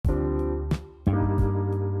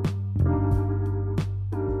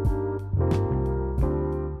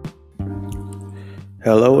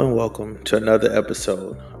Hello and welcome to another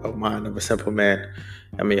episode of Mind of a Simple Man.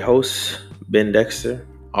 I'm your host, Ben Dexter,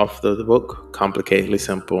 author of the book, Complicatedly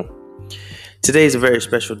Simple. Today is a very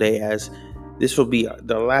special day as this will be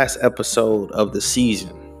the last episode of the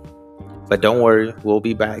season. But don't worry, we'll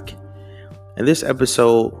be back. In this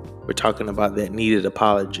episode, we're talking about that needed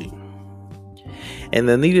apology. And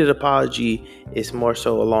the needed apology is more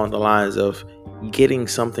so along the lines of getting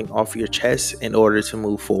something off your chest in order to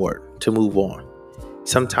move forward, to move on.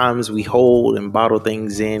 Sometimes we hold and bottle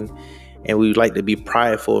things in and we like to be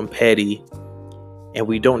prideful and petty, and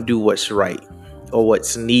we don't do what's right or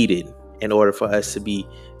what's needed in order for us to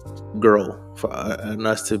grow, for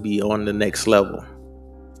us to be on the next level.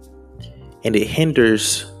 And it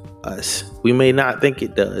hinders us. We may not think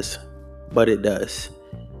it does, but it does.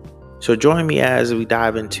 So join me as we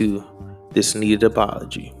dive into this needed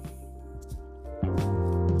apology.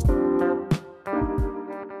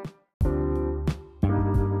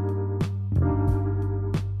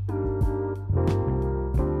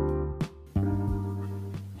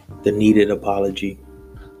 The needed apology.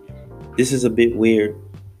 This is a bit weird.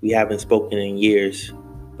 We haven't spoken in years,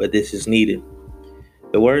 but this is needed.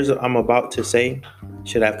 The words I'm about to say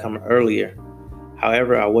should have come earlier.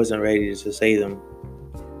 However, I wasn't ready to say them.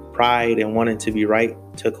 Pride and wanting to be right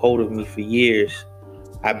took hold of me for years.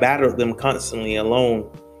 I battled them constantly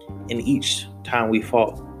alone, and each time we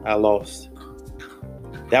fought, I lost.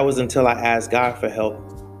 That was until I asked God for help.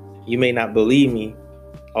 You may not believe me,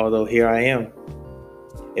 although here I am,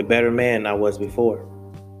 a better man I was before.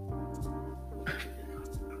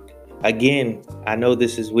 Again, I know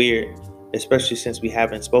this is weird, especially since we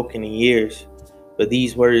haven't spoken in years, but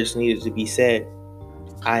these words needed to be said.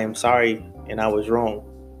 I am sorry and I was wrong.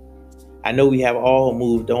 I know we have all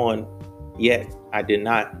moved on, yet I did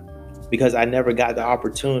not, because I never got the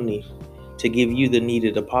opportunity to give you the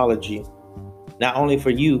needed apology, not only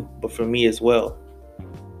for you, but for me as well.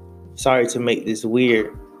 Sorry to make this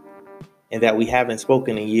weird and that we haven't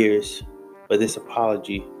spoken in years, but this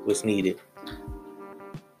apology was needed.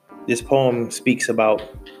 This poem speaks about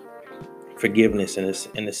forgiveness in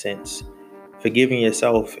a sense, forgiving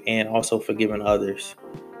yourself and also forgiving others.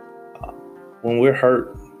 When we're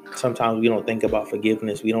hurt, sometimes we don't think about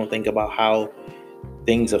forgiveness. We don't think about how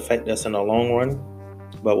things affect us in the long run.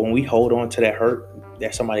 But when we hold on to that hurt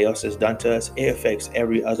that somebody else has done to us, it affects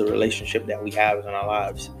every other relationship that we have in our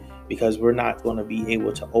lives, because we're not going to be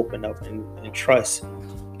able to open up and trust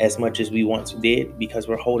as much as we once did, because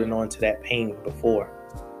we're holding on to that pain before.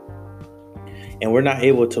 And we're not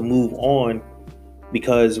able to move on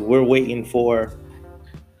because we're waiting for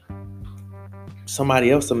somebody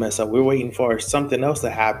else to mess up. We're waiting for something else to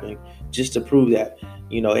happen just to prove that,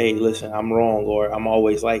 hey, listen, I'm wrong, or I'm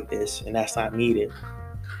always like this, and that's not needed.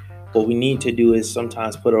 What we need to do is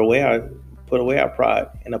sometimes put away our pride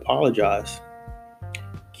and apologize.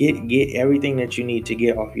 Get everything that you need to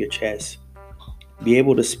get off your chest. Be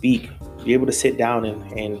able to speak. Be able to sit down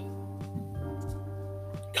and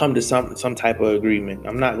come to some type of agreement.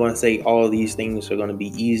 I'm not going to say all of these things are going to be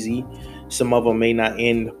easy. Some of them may not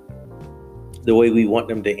end the way we want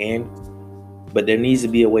them to end, but there needs to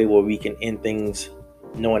be a way where we can end things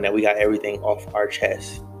knowing that we got everything off our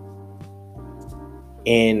chest.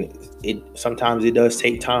 And sometimes it does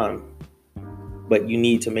take time, but you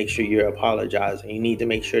need to make sure you're apologizing. You need to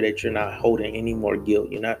make sure that you're not holding any more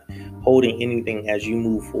guilt. You're not holding anything as you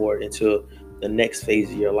move forward into the next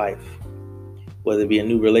phase of your life, whether it be a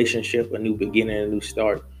new relationship, a new beginning, a new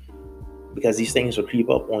start, because these things will creep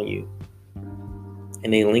up on you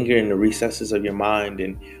and they linger in the recesses of your mind.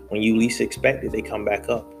 And when you least expect it, they come back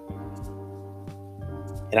up.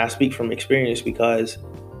 And I speak from experience, because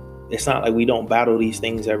it's not like we don't battle these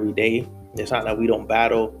things every day. It's not like we don't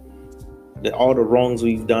battle all the wrongs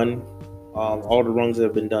we've done, all the wrongs that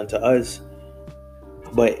have been done to us.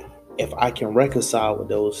 But if I can reconcile with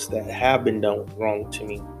those that have been done wrong to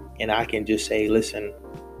me, and I can just say, listen,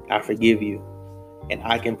 I forgive you, and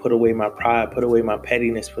I can put away my pride, put away my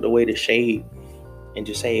pettiness, put away the shade, and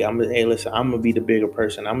just say, hey, listen, I'm going to be the bigger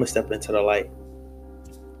person. I'm going to step into the light.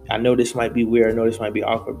 I know this might be weird. I know this might be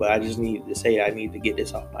awkward, but I just need to say, I need to get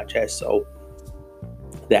this off my chest so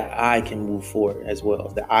that I can move forward as well,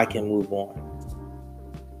 that I can move on.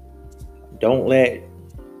 Don't let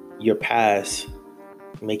your past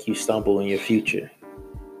make you stumble in your future.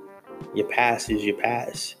 Your past is your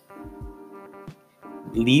past.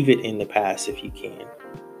 Leave it in the past if you can.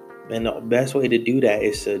 And the best way to do that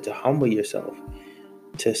is to humble yourself.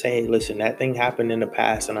 To say, listen, that thing happened in the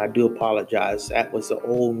past and I do apologize. That was the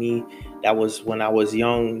old me. That was when I was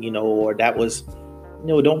young, or that was,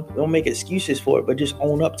 don't make excuses for it, but just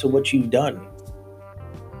own up to what you've done.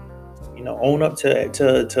 Own up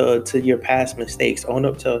to your past mistakes. Own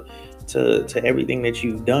up to everything that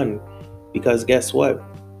you've done, because guess what?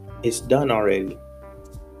 It's done already.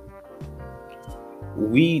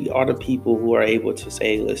 We are the people who are able to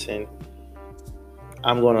say, listen,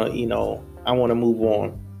 I want to move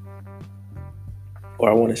on, or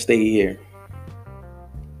I want to stay here.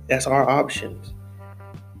 That's our options.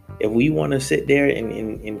 If we want to sit there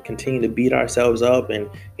and continue to beat ourselves up and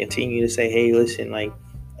continue to say, hey, listen, like,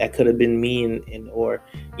 that could have been me, or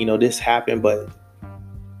this happened, but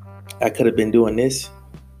I could have been doing this,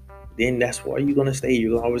 then that's where you're going to stay.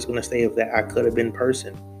 You're always going to stay with that I could have been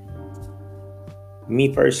person. Me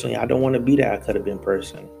personally, I don't want to be that I could have been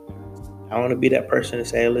person. I want to be that person to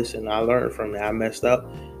say, hey, listen, I learned from it. I messed up.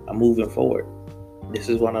 I'm moving forward. This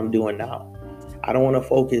is what I'm doing now. I don't want to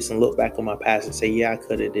focus and look back on my past and say, yeah, I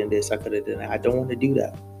could have done this, I could have done that. I don't want to do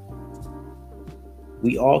that.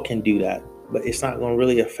 We all can do that, but it's not going to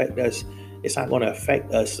really affect us. It's not going to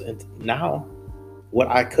affect us now. What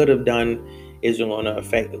I could have done isn't going to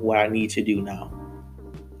affect what I need to do now.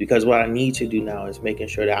 Because what I need to do now is making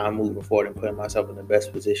sure that I'm moving forward and putting myself in the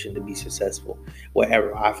best position to be successful,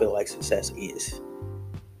 whatever I feel like success is.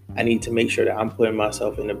 I need to make sure that I'm putting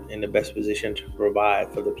myself in the best position to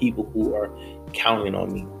provide for the people who are counting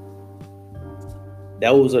on me.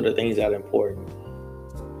 Those are the things that are important.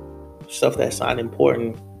 Stuff that's not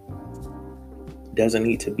important doesn't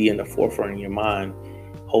need to be in the forefront of your mind,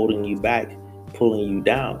 holding you back, pulling you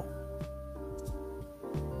down.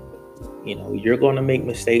 You're going to make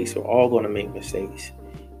mistakes. We're all going to make mistakes.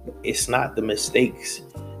 It's not the mistakes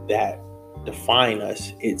that define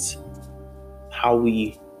us. It's how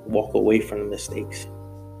we walk away from the mistakes.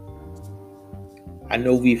 I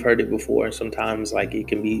know we've heard it before, and sometimes it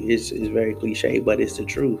can be, it's very cliche, but it's the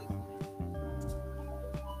truth.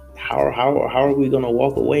 How are we going to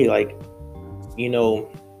walk away?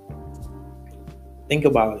 Think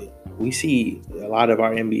about it. We see a lot of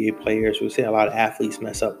our NBA players, we see a lot of athletes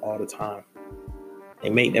mess up all the time. They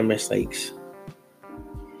make their mistakes.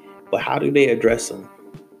 But how do they address them?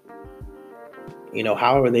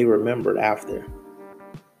 How are they remembered after?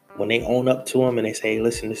 When they own up to them and they say,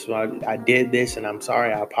 listen, this is why I did this, and I'm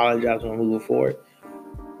sorry, I apologize, when moving forward,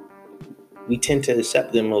 we tend to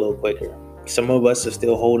accept them a little quicker. Some of us are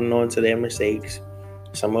still holding on to their mistakes.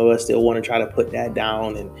 Some of us still want to try to put that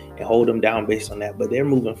down and hold them down based on that. But they're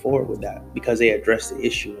moving forward with that because they addressed the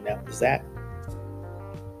issue, and that was that.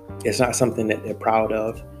 It's not something that they're proud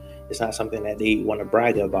of. It's not something that they want to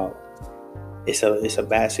brag about. It's a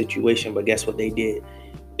bad situation, but guess what they did?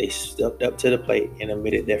 They stepped up to the plate and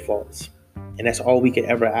admitted their faults. And that's all we could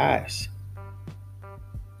ever ask.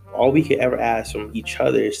 All we could ever ask from each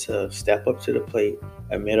other is to step up to the plate,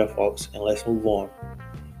 admit our faults, and let's move on.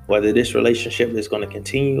 Whether this relationship is going to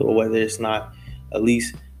continue or whether it's not, at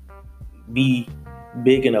least be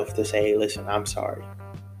big enough to say, hey, listen, I'm sorry.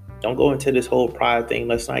 Don't go into this whole pride thing.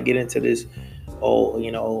 Let's not get into this,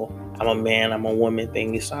 I'm a man, I'm a woman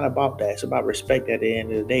thing. It's not about that. It's about respect at the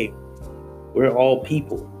end of the day. We're all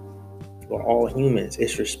people. We're all humans.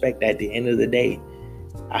 It's respect at the end of the day.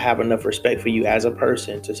 I have enough respect for you as a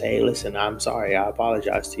person to say, hey, listen, I'm sorry. I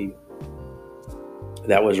apologize to you.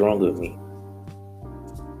 That was wrong with me.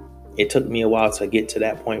 It took me a while to get to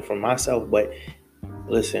that point for myself. But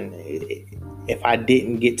listen, if I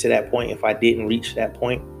didn't get to that point, if I didn't reach that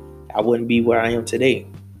point, I wouldn't be where I am today.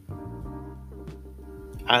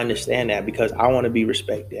 I understand that because I want to be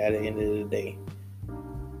respected at the end of the day.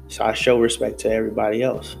 So I show respect to everybody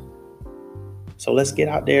else. So let's get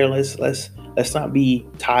out there. Let's not be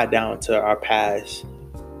tied down to our past.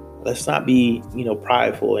 Let's not be,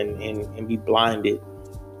 prideful and be blinded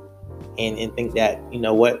and think that,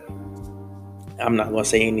 what, I'm not going to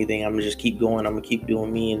say anything. I'm going to just keep going. I'm going to keep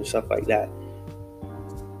doing me and stuff like that.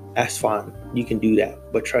 That's fine. You can do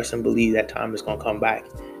that. But trust and believe that time is going to come back.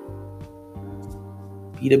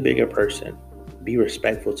 Be the bigger person. Be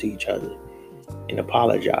respectful to each other. And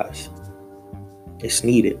apologize. It's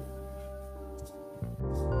needed.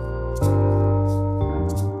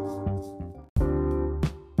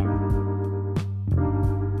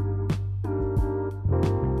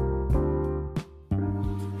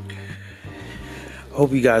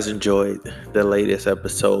 Hope you guys enjoyed the latest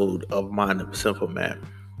episode of Mind of a Simple Man.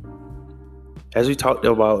 As we talked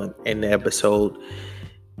about in the episode,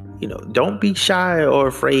 don't be shy or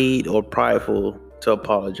afraid or prideful to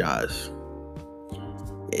apologize.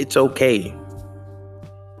 It's okay.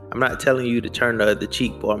 I'm not telling you to turn the other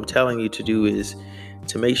cheek. What I'm telling you to do is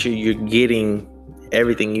to make sure you're getting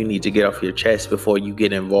everything you need to get off your chest before you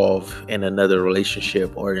get involved in another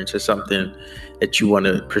relationship or into something that you want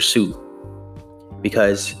to pursue.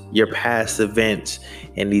 because your past events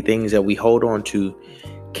and the things that we hold on to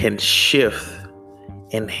can shift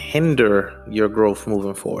and hinder your growth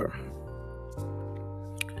moving forward.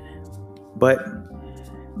 But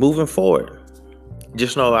moving forward,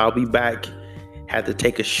 just know I'll be back. Had to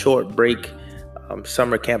take a short break.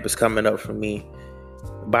 Summer camp is coming up for me,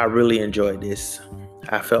 but I really enjoyed this.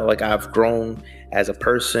 I felt like I've grown as a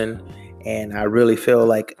person, and I really feel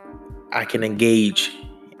like I can engage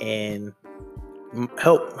and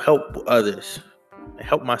help others,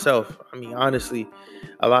 help myself. I mean, honestly,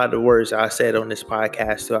 a lot of the words I said on this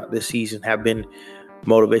podcast throughout this season have been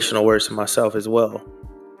motivational words to myself as well,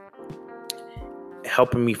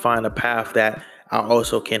 helping me find a path that I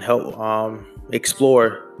also can help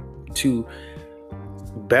explore to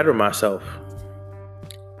better myself,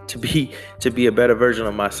 to be a better version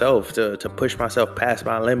of myself, to push myself past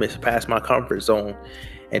my limits, past my comfort zone,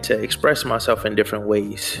 and to express myself in different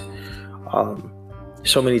ways.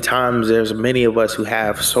 So many times there's many of us who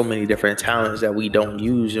have so many different talents that we don't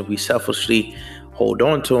use, and we selfishly hold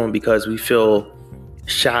on to them because we feel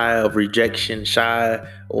shy of rejection,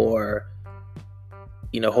 or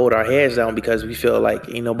hold our heads down because we feel like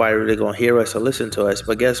ain't nobody really gonna hear us or listen to us.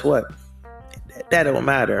 But guess what? That don't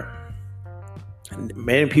matter.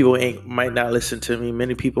 Many people might not listen to me.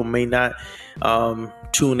 Many people may not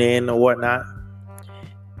tune in or whatnot.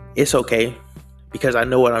 It's okay, because I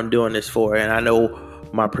know what I'm doing this for, and I know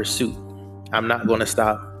my pursuit. I'm not going to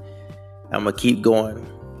stop. I'm going to keep going.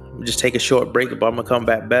 I'm gonna just take a short break, but I'm going to come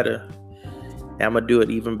back better. And I'm going to do it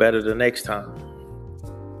even better the next time.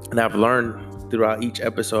 And I've learned throughout each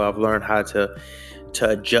episode, I've learned how to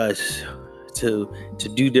adjust, to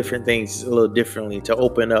do different things a little differently, to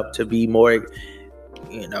open up, to be more,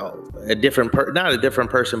 a different not a different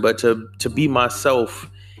person, but to be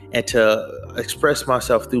myself and to express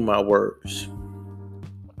myself through my words.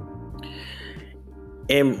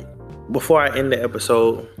 And before I end the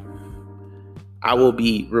episode, I will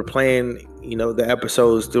be replaying, the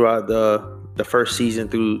episodes throughout the first season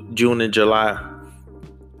through June and July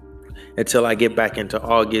until I get back into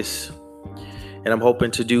August. And I'm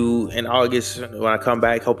hoping to do in August, when I come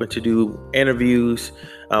back, hoping to do interviews,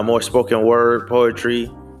 more spoken word,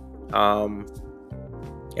 poetry, and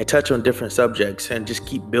touch on different subjects and just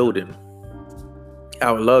keep building.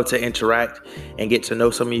 I would love to interact and get to know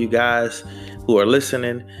some of you guys who are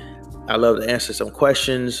listening. I love to answer some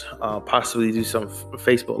questions, possibly do some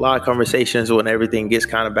Facebook Live conversations when everything gets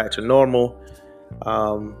kind of back to normal.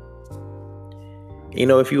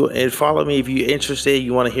 If you follow me, if you're interested,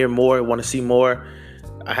 you want to hear more, want to see more,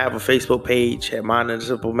 I have a Facebook page at Mind and the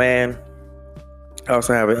Simple Man. I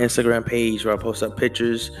also have an Instagram page where I post up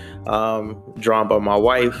pictures drawn by my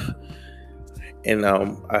wife. And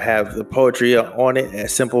I have the poetry on it at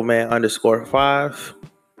simpleman_5.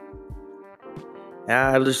 And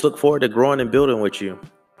I just look forward to growing and building with you.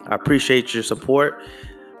 I appreciate your support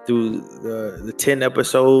through the 10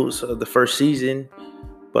 episodes of the first season.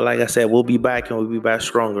 But like I said, we'll be back, and we'll be back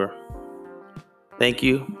stronger. Thank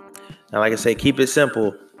you. And like I said, keep it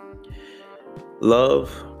simple. Love,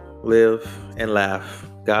 live, and laugh.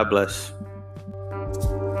 God bless.